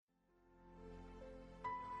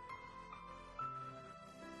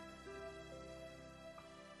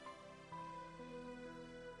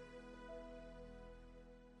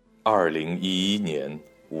2011年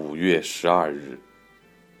5月12日，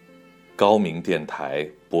高明电台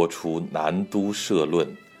播出南都社论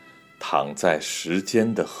《躺在时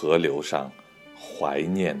间的河流上怀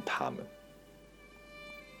念他们》。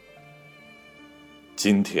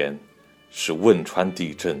今天是汶川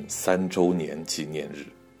地震3周年纪念日，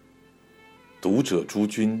读者诸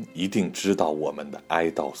君一定知道我们的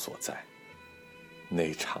哀悼所在。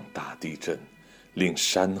那场大地震令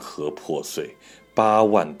山河破碎，8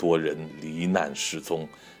万多人罹难失踪，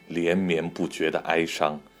连绵不绝的哀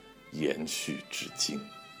伤延续至今。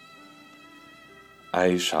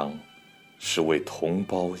哀伤是为同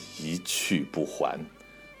胞一去不还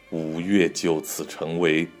，5月就此成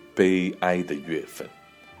为悲哀的月份。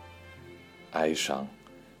哀伤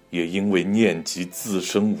也因为念及自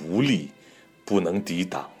身无力，不能抵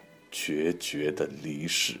挡决绝的离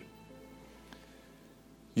逝。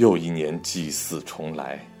又一年祭祀重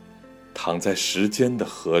来，躺在时间的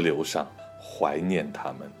河流上怀念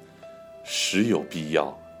他们，实有必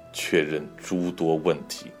要确认诸多问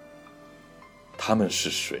题。他们是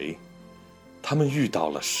谁？他们遇到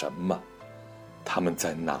了什么？他们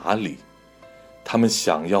在哪里？他们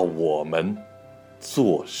想要我们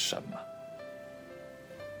做什么？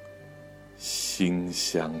馨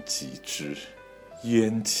香几枝，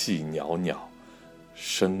烟气袅袅，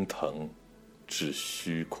升腾至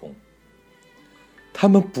虚空。他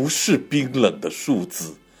们不是冰冷的数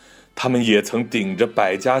字，他们也曾顶着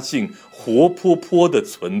百家姓活泼泼地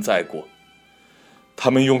存在过。他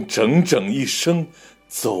们用整整一生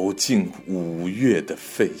走进5月的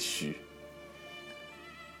废墟。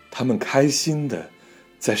他们开心地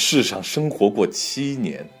在世上生活过7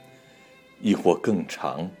年，亦或更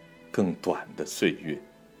长更短的岁月。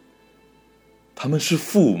他们是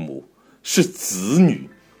父母，是子女，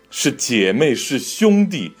是姐妹，是兄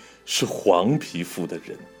弟，是黄皮肤的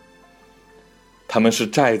人。他们是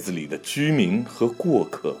寨子里的居民和过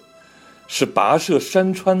客，是跋涉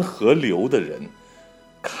山川河流的人，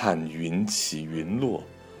看云起云落。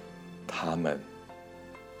他们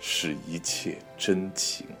是一切真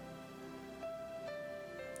情。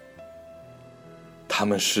他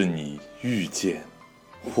们是你遇见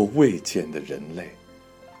或未见的人类，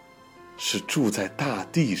是住在大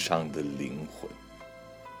地上的灵魂。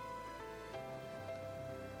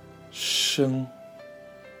生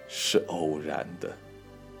是偶然的，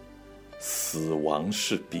死亡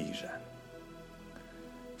是必然。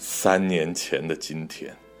3年前的今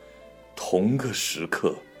天，同个时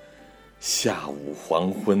刻，下午黄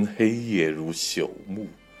昏，黑夜如朽木，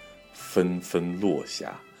纷纷落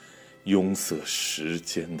下，拥塞时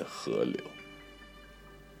间的河流。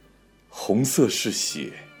红色是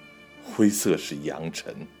血，灰色是扬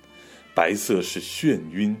尘，白色是眩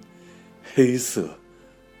晕，黑色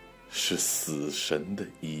是死神的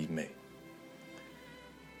衣袂。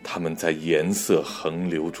他们在颜色横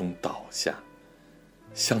流中倒下，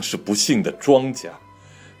像是不幸的庄稼，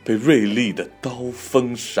被锐利的刀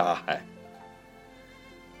锋杀害。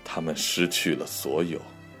他们失去了所有，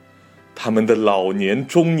他们的老年、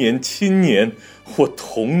中年、青年或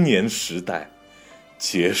童年时代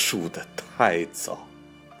结束得太早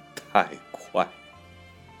太快。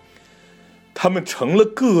他们成了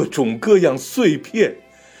各种各样碎片，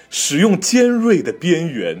使用尖锐的边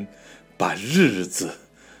缘把日子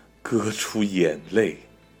割出眼泪，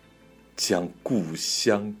将故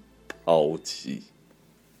乡抛弃。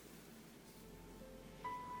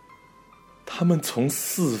他们从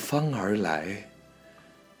4方而来，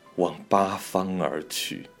往8方而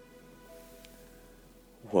去。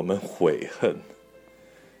我们悔恨，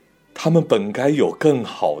他们本该有更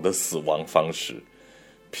好的死亡方式，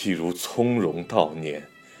譬如从容悼念，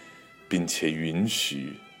并且允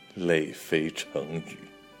许泪飞成雨。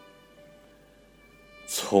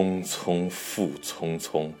匆匆复匆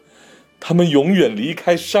匆，他们永远离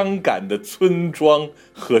开伤感的村庄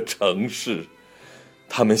和城市。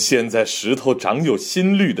他们陷在石头长有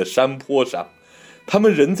新绿的山坡上，他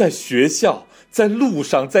们人在学校，在路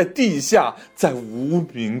上，在地下，在无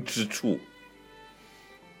名之处。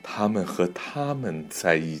他们和他们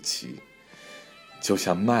在一起，就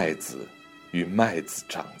像麦子与麦子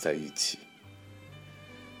长在一起。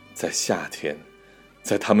在夏天，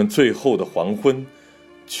在他们最后的黄昏，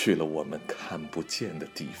去了我们看不见的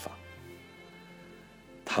地方。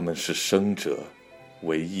他们是生者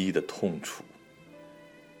唯一的痛楚，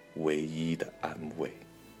唯一的安慰。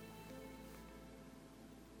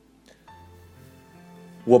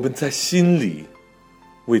我们在心里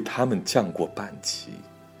为他们降过半旗，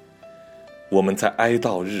我们在哀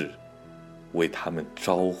悼日为他们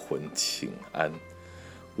招魂请安，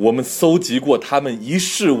我们搜集过他们一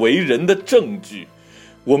世为人的证据，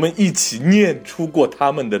我们一起念出过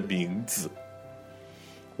他们的名字，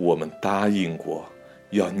我们答应过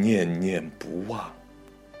要念念不忘，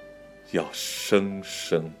要生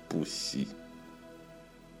生不息。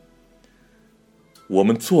我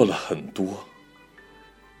们做了很多，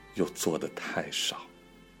又做得太少。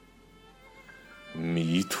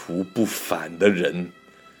迷途不返的人，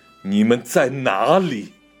你们在哪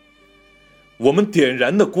里？我们点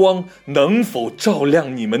燃的光能否照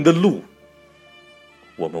亮你们的路？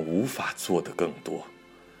我们无法做得更多，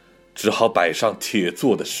只好摆上铁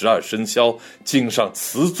做的12生肖，浸上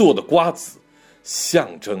瓷做的瓜子，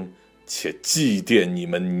象征且祭奠你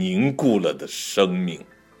们凝固了的生命。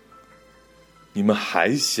你们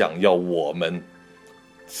还想要我们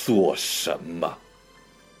做什么？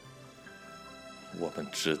我们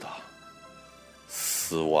知道，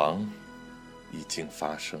死亡已经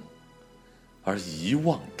发生，而遗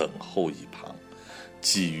忘等候一旁，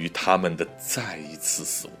觊觎他们的再一次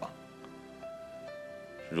死亡。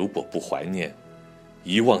如果不怀念，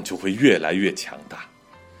遗忘就会越来越强大。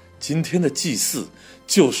今天的祭祀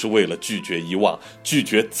就是为了拒绝遗忘，拒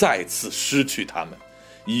绝再次失去他们。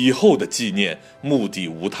以后的纪念目的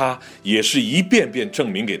无他，也是一遍遍证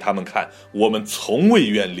明给他们看，我们从未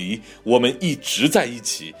远离，我们一直在一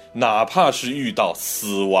起，哪怕是遇到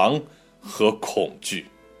死亡和恐惧。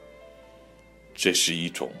这是一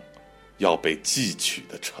种要被记取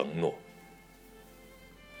的承诺。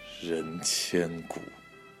人千古，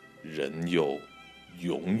人又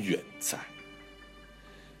永远在。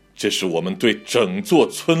这是我们对整座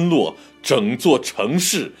村落、整座城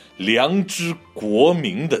市、良知国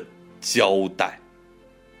民的交代。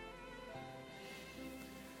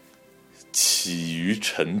起于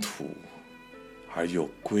尘土，而又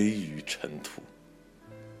归于尘土，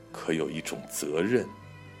可有一种责任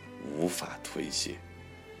无法推卸。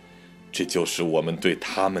这就是我们对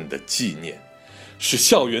他们的纪念，是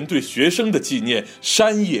校园对学生的纪念，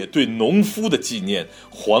山野对农夫的纪念，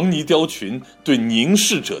黄泥貂群对凝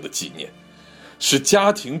视者的纪念，是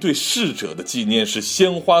家庭对逝者的纪念，是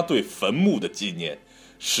鲜花对坟墓的纪念，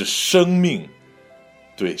是生命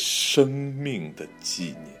对生命的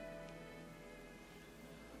纪念。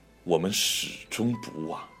我们始终不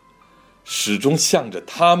忘，始终向着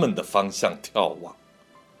他们的方向眺望。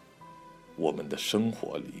我们的生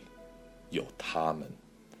活里有他们，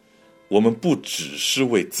我们不只是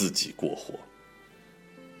为自己过活。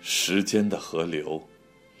时间的河流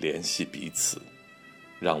联系彼此，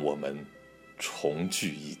让我们重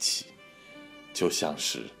聚一起，就像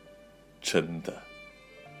是真的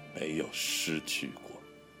没有失去过。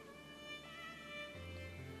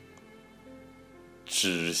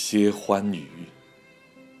止歇欢愉，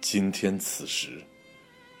今天此时，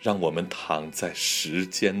让我们躺在时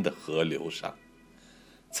间的河流上，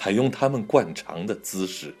采用他们惯常的姿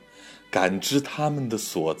势，感知他们的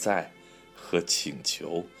所在和请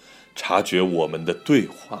求，察觉我们的对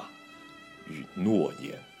话与诺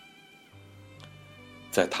言。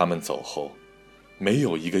在他们走后，没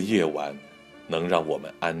有一个夜晚能让我们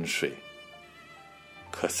安睡。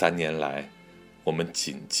可3年来，我们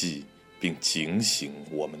谨记并警醒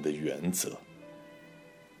我们的原则。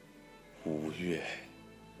5月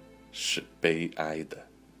是悲哀的，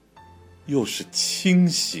又是清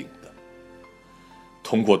醒的。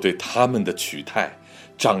通过对他们的取态，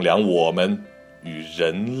丈量我们与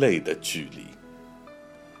人类的距离。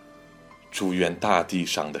祝愿大地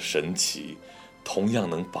上的神奇同样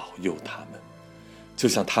能保佑他们，就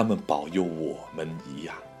像他们保佑我们一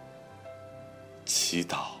样。祈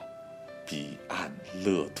祷彼岸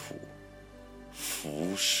乐土，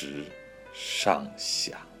福时尚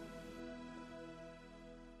享。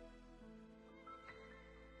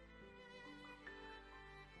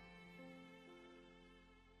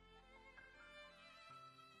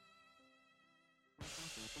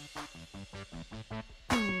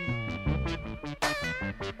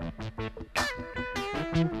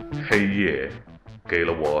黑夜给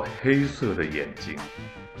了我黑色的眼睛，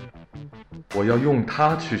我要用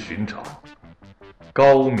它去寻找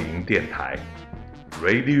高明电台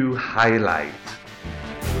Radio Highlight。